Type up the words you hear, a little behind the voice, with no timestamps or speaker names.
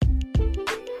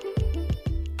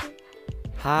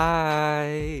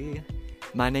Hi,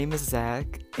 my name is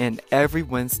Zack, and every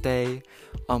Wednesday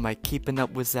on my Keeping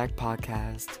Up with Zack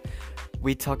podcast,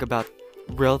 we talk about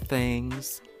real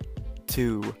things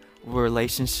to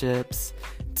relationships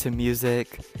to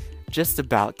music, just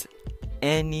about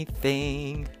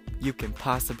anything you can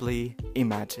possibly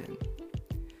imagine.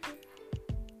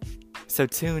 So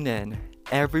tune in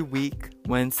every week,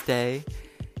 Wednesday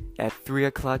at 3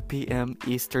 o'clock p.m.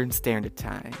 Eastern Standard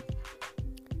Time.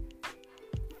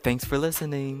 Thanks for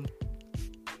listening.